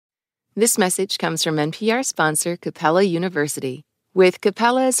This message comes from NPR sponsor Capella University. With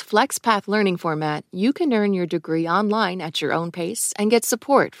Capella's FlexPath learning format, you can earn your degree online at your own pace and get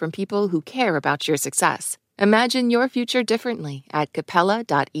support from people who care about your success. Imagine your future differently at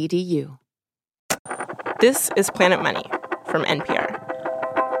capella.edu. This is Planet Money from NPR.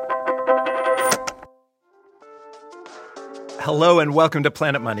 Hello and welcome to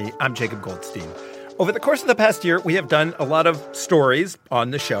Planet Money. I'm Jacob Goldstein. Over the course of the past year, we have done a lot of stories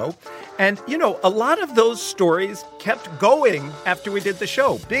on the show. And, a lot of those stories kept going after we did the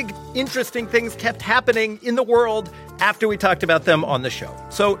show. Big, interesting things kept happening in the world after we talked about them on the show.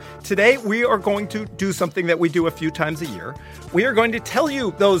 So today we are going to do something that we do a few times a year. We are going to tell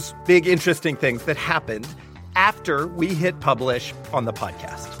you those big, interesting things that happened after we hit publish on the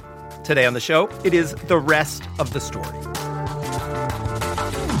podcast. Today on the show, it is the rest of the story.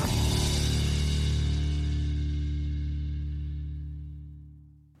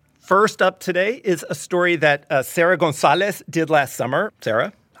 First up today is a story that Sarah Gonzalez did last summer.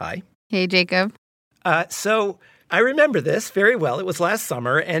 Sarah, hi. Hey, Jacob. So I remember this very well. It was last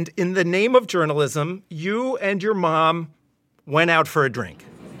summer, and in the name of journalism, you and your mom went out for a drink.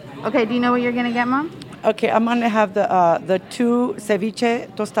 Okay, do you know what you're going to get, Mom? Okay, I'm going to have the two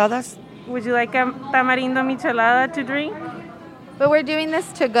ceviche tostadas. Would you like a tamarindo michelada to drink? But we're doing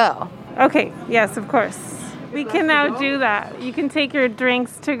this to go. Okay, yes, of course. We can now do that. You can take your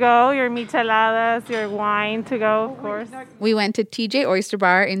drinks to go, your micheladas, your wine to go, of course. We went to TJ Oyster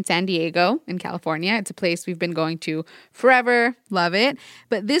Bar in San Diego, in California. It's a place we've been going to forever. Love it.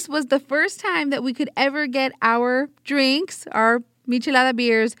 But this was the first time that we could ever get our drinks, our michelada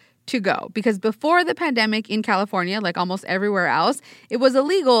beers, to go. Because before the pandemic in California, like almost everywhere else, it was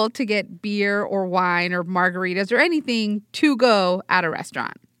illegal to get beer or wine or margaritas or anything to go at a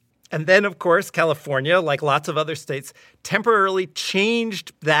restaurant. And then, of course, California, like lots of other states, temporarily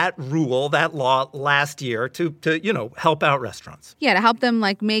changed that rule, that law last year to help out restaurants. Yeah, to help them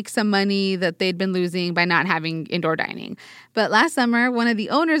make some money that they'd been losing by not having indoor dining. But last summer, one of the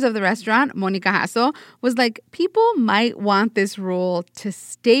owners of the restaurant, Monica Hasso, was like, people might want this rule to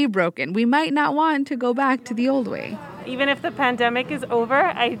stay broken. We might not want to go back to the old way. Even if the pandemic is over,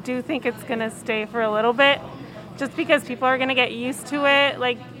 I do think it's going to stay for a little bit, just because people are going to get used to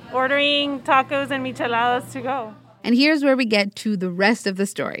it, ordering tacos and micheladas to go. And here's where we get to the rest of the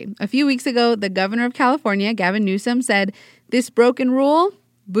story. A few weeks ago, the governor of California, Gavin Newsom, said this broken rule,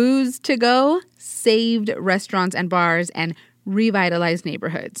 booze to go, saved restaurants and bars and revitalized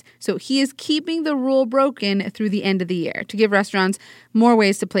neighborhoods. So he is keeping the rule broken through the end of the year to give restaurants more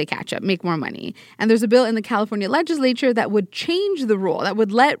ways to play catch up, make more money. And there's a bill in the California legislature that would change the rule, that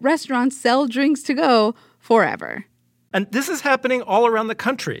would let restaurants sell drinks to go forever. And this is happening all around the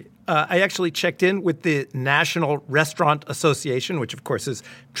country. I actually checked in with the National Restaurant Association, which, of course, is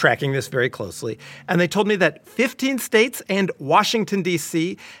tracking this very closely. And they told me that 15 states and Washington,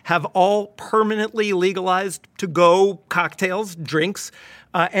 D.C. have all permanently legalized to-go cocktails, drinks.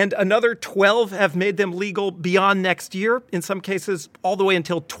 And another 12 have made them legal beyond next year, in some cases all the way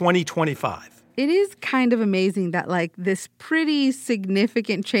until 2025. It is kind of amazing that this pretty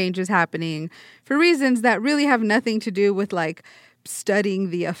significant change is happening for reasons that really have nothing to do with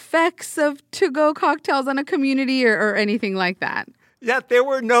studying the effects of to-go cocktails on a community or anything like that. Yeah, there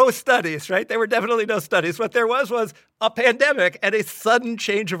were no studies, right? There were definitely no studies. What there was a pandemic and a sudden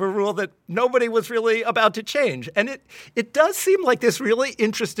change of a rule that nobody was really about to change. And it does seem like this really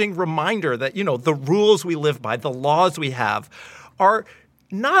interesting reminder that, the rules we live by, the laws we have are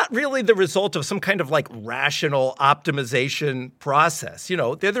not really the result of some kind of rational optimization process.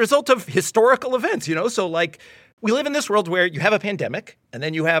 They're the result of historical events, So we live in this world where you have a pandemic and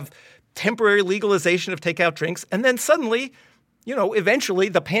then you have temporary legalization of takeout drinks. And then suddenly, eventually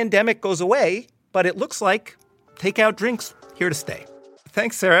the pandemic goes away, but it looks like takeout drinks here to stay.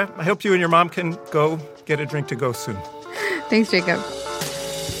 Thanks, Sarah. I hope you and your mom can go get a drink to go soon. Thanks, Jacob.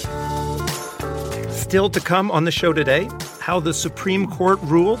 Still to come on the show today, how the Supreme Court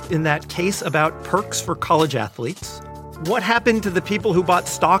ruled in that case about perks for college athletes, what happened to the people who bought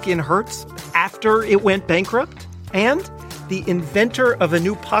stock in Hertz after it went bankrupt, and the inventor of a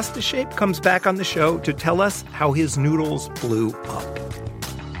new pasta shape comes back on the show to tell us how his noodles blew up.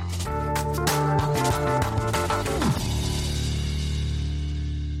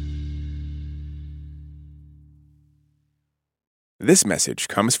 This message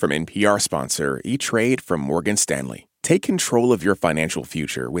comes from NPR sponsor E-Trade from Morgan Stanley. Take control of your financial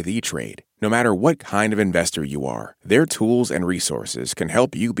future with E-Trade. No matter what kind of investor you are, their tools and resources can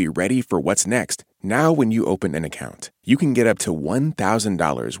help you be ready for what's next. Now when you open an account, you can get up to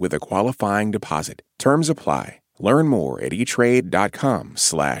 $1,000 with a qualifying deposit. Terms apply. Learn more at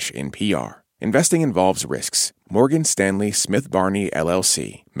eTrade.com/NPR. Investing involves risks. Morgan Stanley Smith Barney,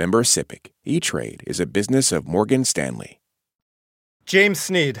 LLC. Member SIPC. E-Trade is a business of Morgan Stanley. James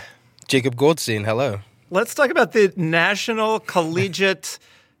Sneed. Jacob Goldstein, hello. Let's talk about the National Collegiate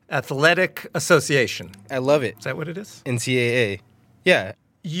Athletic Association. I love it. Is that what it is? NCAA. Yeah.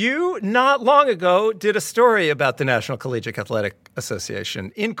 You, not long ago, did a story about the National Collegiate Athletic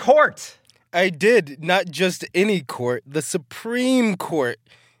Association in court. I did. Not just any court, the Supreme Court.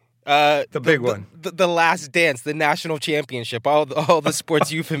 The big one. The last dance, the national championship, all the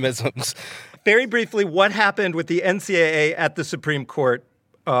sports euphemisms. Very briefly, what happened with the NCAA at the Supreme Court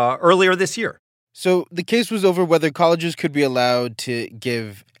earlier this year? So the case was over whether colleges could be allowed to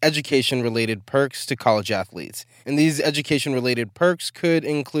give education-related perks to college athletes. And these education-related perks could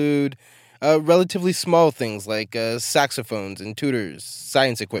include relatively small things like saxophones and tutors,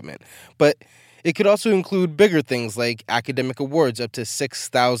 science equipment. But it could also include bigger things like academic awards up to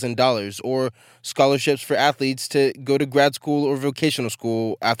 $6,000 or scholarships for athletes to go to grad school or vocational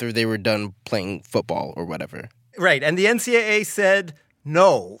school after they were done playing football or whatever. Right. And the NCAA said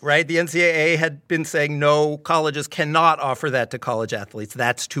no, right? The NCAA had been saying no, colleges cannot offer that to college athletes.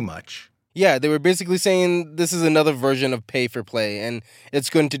 That's too much. Yeah, they were basically saying this is another version of pay for play, and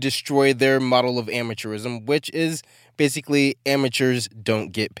it's going to destroy their model of amateurism, which is basically amateurs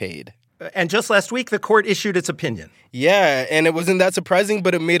don't get paid. And just last week, the court issued its opinion. Yeah, and it wasn't that surprising,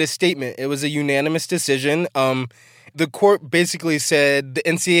 but it made a statement. It was a unanimous decision. The court basically said the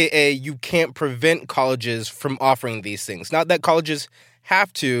NCAA, you can't prevent colleges from offering these things. Not that colleges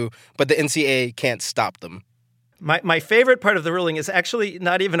have to, but the NCAA can't stop them. My favorite part of the ruling is actually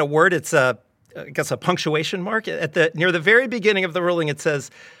not even a word. It's I guess a punctuation mark. Near the very beginning of the ruling, it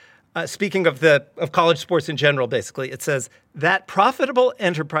says, speaking of college sports in general, basically, it says that profitable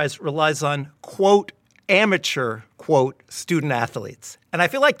enterprise relies on, quote, amateur, quote, student athletes. And I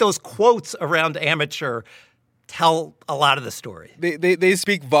feel like those quotes around amateur tell a lot of the story. They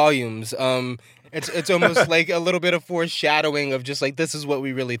speak volumes. It's almost like a little bit of foreshadowing of just like, this is what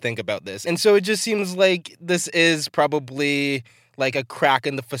we really think about this. And so it just seems like this is probably like a crack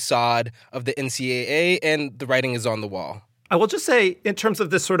in the facade of the NCAA, and the writing is on the wall. I will just say, in terms of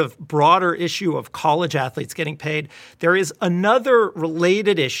this sort of broader issue of college athletes getting paid, there is another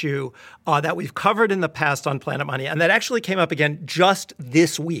related issue that we've covered in the past on Planet Money, and that actually came up again just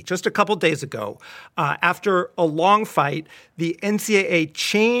this week, just a couple days ago. After a long fight, the NCAA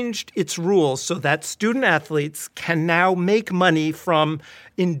changed its rules so that student athletes can now make money from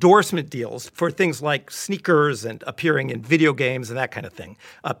endorsement deals for things like sneakers and appearing in video games and that kind of thing.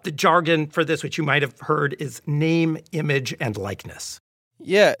 The jargon for this, which you might have heard, is name, image, and likeness.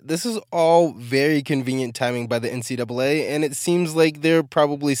 Yeah, this is all very convenient timing by the NCAA, and it seems like they're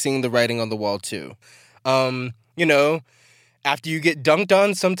probably seeing the writing on the wall too. After you get dunked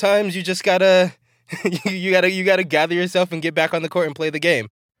on, sometimes you just gotta you gotta gather yourself and get back on the court and play the game.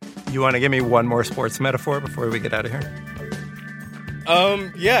 You want to give me one more sports metaphor before we get out of here?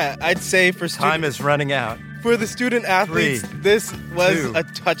 Yeah, I'd say for time is running out. For the student athletes, this was a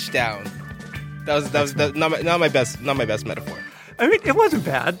touchdown. That was not my best metaphor. I mean, it wasn't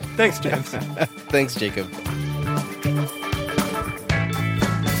bad. Thanks, James. Thanks, Jacob.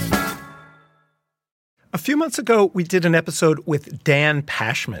 A few months ago, we did an episode with Dan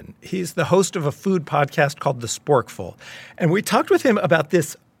Pashman. He's the host of a food podcast called The Sporkful. And we talked with him about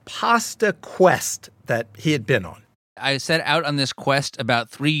this pasta quest that he had been on. I set out on this quest about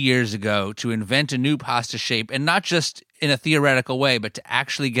 3 years ago to invent a new pasta shape, and not just in a theoretical way, but to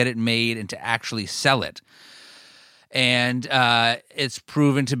actually get it made and to actually sell it. And it's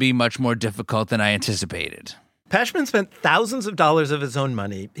proven to be much more difficult than I anticipated. Pashman spent thousands of dollars of his own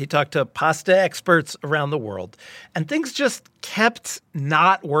money. He talked to pasta experts around the world, and things just kept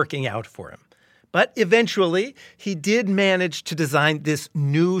not working out for him. But eventually, he did manage to design this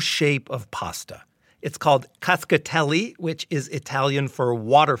new shape of pasta. It's called cascatelli, which is Italian for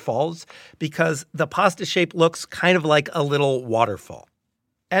waterfalls, because the pasta shape looks kind of like a little waterfall.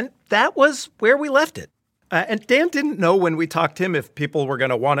 And that was where we left it. And Dan didn't know when we talked to him if people were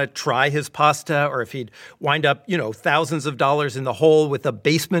going to want to try his pasta or if he'd wind up, thousands of dollars in the hole with a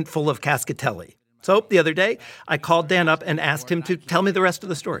basement full of cascatelli. So the other day, I called Dan up and asked him to tell me the rest of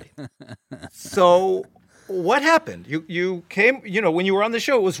the story. So what happened? You came, when you were on the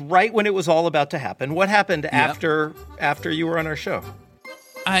show, it was right when it was all about to happen. What happened after you were on our show?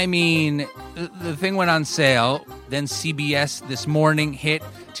 I mean, the thing went on sale. Then CBS This Morning hit.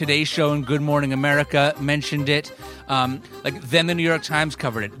 Today's Show and Good Morning America mentioned it. Then the New York Times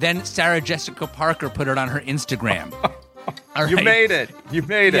covered it. Then Sarah Jessica Parker put it on her Instagram. All You right. made it. You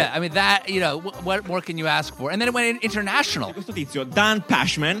made it. Yeah, I mean, that, what more can you ask for? And then it went international. Questo tizio, Dan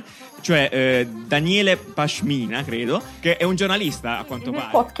Pashman, cioè Daniele Pashmina, credo, che è un giornalista a quanto Bir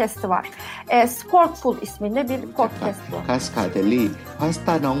pare. podcast var. Sportful isminde bir podcast bu.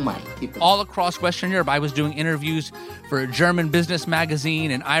 All across Western Europe, I was doing interviews for a German business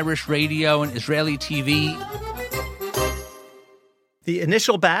magazine and Irish radio and Israeli TV. The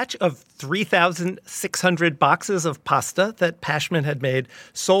initial batch of 3,600 boxes of pasta that Pashman had made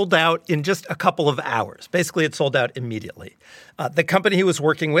sold out in just a couple of hours. Basically, it sold out immediately. The company he was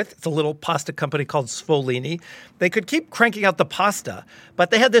working with, it's a little pasta company called Sfollini, they could keep cranking out the pasta,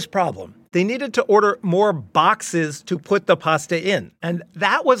 but they had this problem. They needed to order more boxes to put the pasta in. And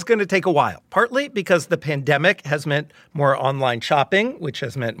that was going to take a while, partly because the pandemic has meant more online shopping, which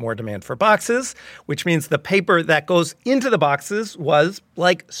has meant more demand for boxes, which means the paper that goes into the boxes was,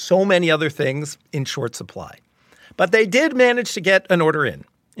 like so many other things, in short supply. But they did manage to get an order in.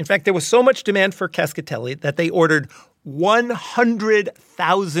 In fact, there was so much demand for cascatelli that they ordered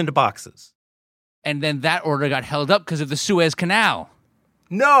 100,000 boxes. And then that order got held up because of the Suez Canal.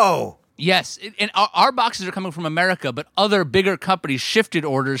 No! Yes, and our boxes are coming from America, but other bigger companies shifted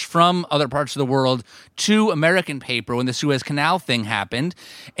orders from other parts of the world to American paper when the Suez Canal thing happened.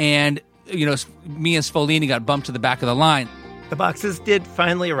 And, me and Sfollini got bumped to the back of the line. The boxes did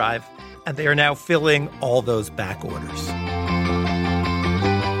finally arrive, and they are now filling all those back orders.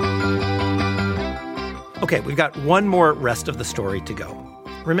 Okay, we've got one more rest of the story to go.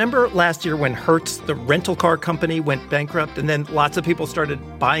 Remember last year when Hertz, the rental car company, went bankrupt, and then lots of people started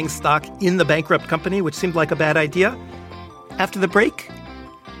buying stock in the bankrupt company, which seemed like a bad idea? After the break,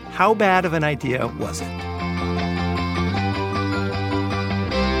 how bad of an idea was it?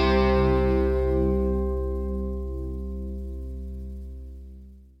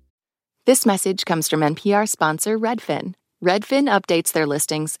 This message comes from NPR sponsor Redfin. Redfin updates their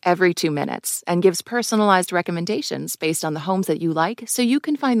listings every 2 minutes and gives personalized recommendations based on the homes that you like so you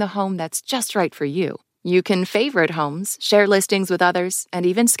can find the home that's just right for you. You can favorite homes, share listings with others, and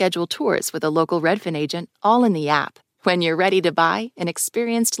even schedule tours with a local Redfin agent all in the app. When you're ready to buy, an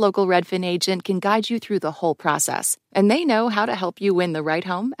experienced local Redfin agent can guide you through the whole process, and they know how to help you win the right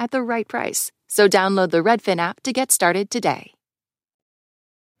home at the right price. So download the Redfin app to get started today.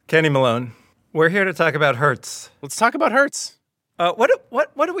 Kenny Malone, we're here to talk about Hertz. Let's talk about Hertz. What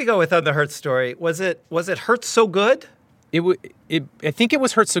do we go with on the Hertz story? Was it Hertz so good? I think it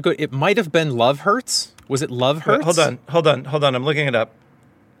was Hertz so good. It might have been Love Hertz. Was it Love Hertz? Hold on. I'm looking it up.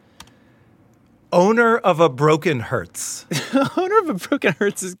 Owner of a broken Hertz. Owner of a broken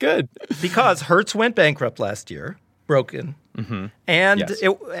Hertz is good. Because Hertz went bankrupt last year, broken. Mm-hmm. And yes.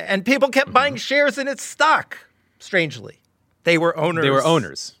 and people kept buying shares in its stock, strangely. They were owners.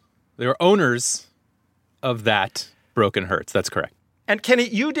 They were owners of that broken Hertz. That's correct. And Kenny,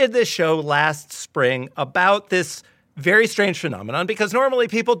 you did this show last spring about this very strange phenomenon because normally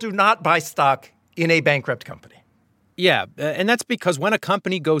people do not buy stock in a bankrupt company. Yeah, and that's because when a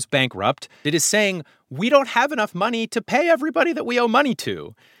company goes bankrupt, it is saying we don't have enough money to pay everybody that we owe money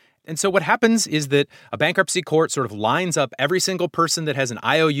to. And so what happens is that a bankruptcy court sort of lines up every single person that has an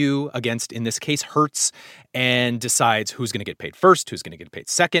IOU against, in this case, Hertz, and decides who's going to get paid first, who's going to get paid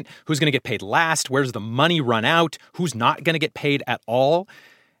second, who's going to get paid last, where's the money run out, who's not going to get paid at all.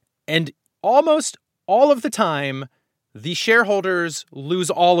 And almost all of the time, the shareholders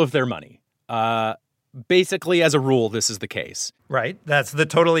lose all of their money. Basically, as a rule, this is the case. Right. That's the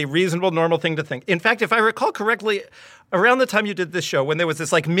totally reasonable, normal thing to think. In fact, if I recall correctly, around the time you did this show, when there was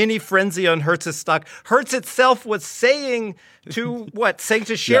this mini frenzy on Hertz's stock, Hertz itself was saying to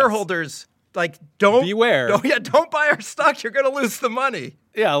shareholders, don't beware. Don't buy our stock. You're going to lose the money.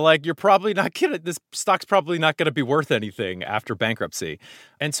 Yeah, you're probably not going to, this stock's probably not going to be worth anything after bankruptcy.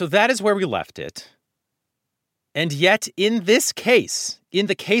 And so that is where we left it. And yet, in this case, in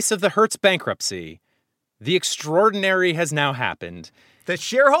the case of the Hertz bankruptcy, the extraordinary has now happened. The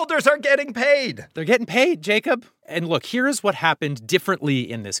shareholders are getting paid. They're getting paid, Jacob. And look, here's what happened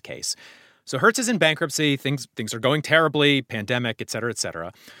differently in this case. So Hertz is in bankruptcy. Things are going terribly, pandemic, et cetera, et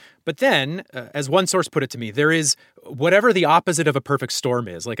cetera. But then, as one source put it to me, there is whatever the opposite of a perfect storm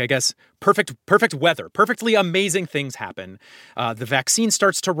is. I guess, perfect weather, perfectly amazing things happen. The vaccine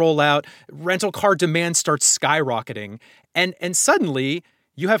starts to roll out. Rental car demand starts skyrocketing. And suddenly,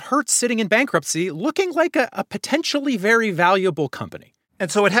 you have Hertz sitting in bankruptcy looking like a potentially very valuable company. And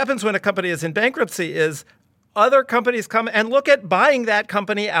so what happens when a company is in bankruptcy is other companies come and look at buying that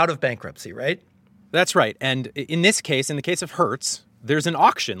company out of bankruptcy, right? That's right. And in this case, in the case of Hertz, there's an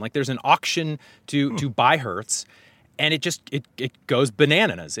auction. There's an auction to buy Hertz, and it goes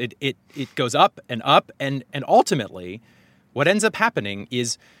bananas. It goes up, and ultimately, what ends up happening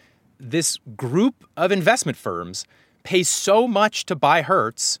is this group of investment firms pays so much to buy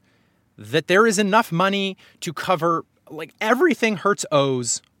Hertz that there is enough money to cover like everything Hertz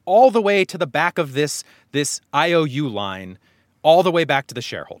owes all the way to the back of this IOU line, all the way back to the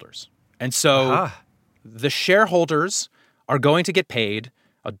shareholders. And so the shareholders are going to get paid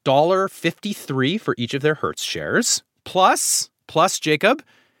 $1.53 for each of their Hertz shares. Plus, Jacob,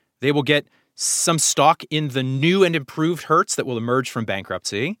 they will get some stock in the new and improved Hertz that will emerge from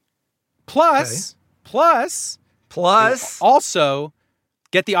bankruptcy. Plus, also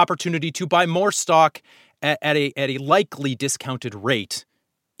get the opportunity to buy more stock at a likely discounted rate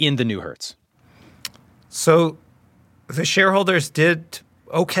in the new Hertz. So the shareholders did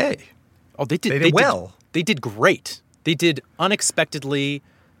okay. Oh, they did. They did well. They did great. They did unexpectedly,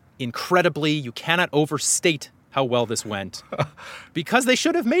 incredibly. You cannot overstate how well this went because they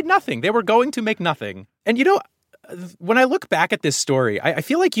should have made nothing. They were going to make nothing. And, you know, when I look back at this story, I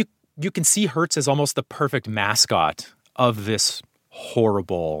feel like you can see Hertz as almost the perfect mascot of this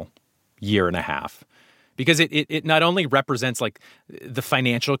horrible year and a half. Because it not only represents like the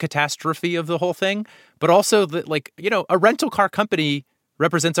financial catastrophe of the whole thing, but also a rental car company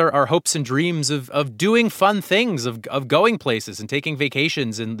represents our hopes and dreams of doing fun things, of going places and taking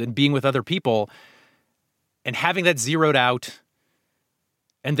vacations and being with other people, and having that zeroed out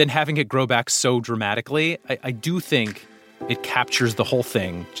and then having it grow back so dramatically. I do think it captures the whole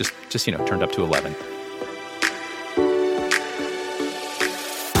thing just turned up to 11.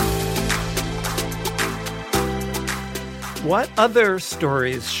 What other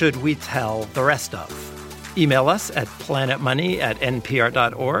stories should we tell the rest of? Email us at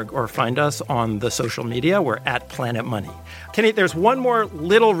planetmoney@npr.org or find us on the social media. We're at Planet Money. Kenny, there's one more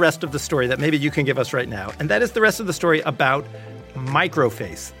little rest of the story that maybe you can give us right now, and that is the rest of the story about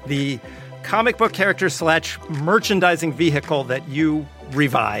Microface, the comic book character / merchandising vehicle that you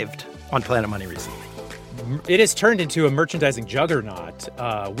revived on Planet Money recently. It has turned into a merchandising juggernaut.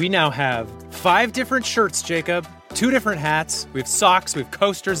 We now have 5 different shirts, Jacob, 2 different hats. We have socks, we have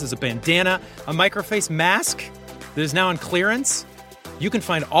coasters, there's a bandana, a Microface mask that is now on clearance. You can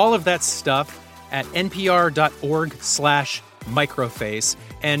find all of that stuff at npr.org/microface.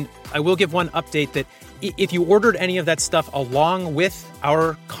 And I will give one update that if you ordered any of that stuff along with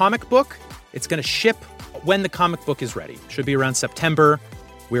our comic book, it's going to ship when the comic book is ready. Should be around September,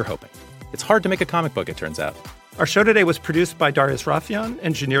 we're hoping. It's hard to make a comic book, it turns out. Our show today was produced by Darius Rafieyan,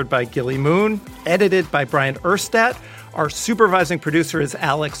 engineered by Gilly Moon, edited by Brian Erstadt. Our supervising producer is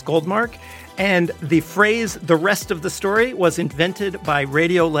Alex Goldmark. And the phrase, the rest of the story, was invented by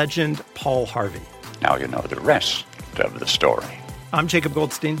radio legend Paul Harvey. Now you know the rest of the story. I'm Jacob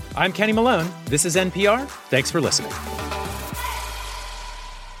Goldstein. I'm Kenny Malone. This is NPR. Thanks for listening.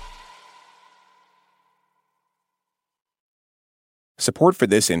 Support for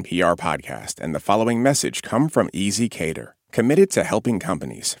this NPR podcast and the following message come from Easy Cater, committed to helping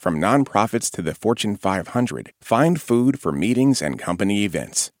companies, from nonprofits to the Fortune 500, find food for meetings and company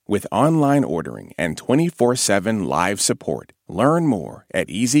events. With online ordering and 24/7 live support. Learn more at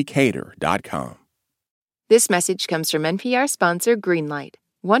easycater.com. This message comes from NPR sponsor Greenlight.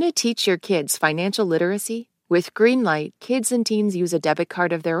 Want to teach your kids financial literacy? With Greenlight, kids and teens use a debit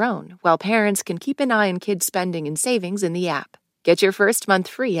card of their own, while parents can keep an eye on kids' spending and savings in the app. Get your first month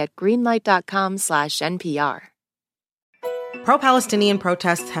free at greenlight.com/NPR. Pro-Palestinian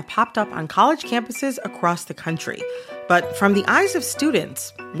protests have popped up on college campuses across the country. But from the eyes of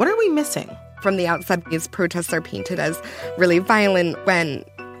students, what are we missing? From the outside, these protests are painted as really violent when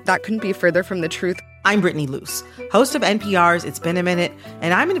that couldn't be further from the truth. I'm Brittany Luce, host of NPR's It's Been a Minute,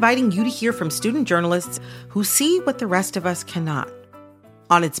 and I'm inviting you to hear from student journalists who see what the rest of us cannot.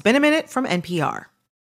 On It's Been a Minute from NPR.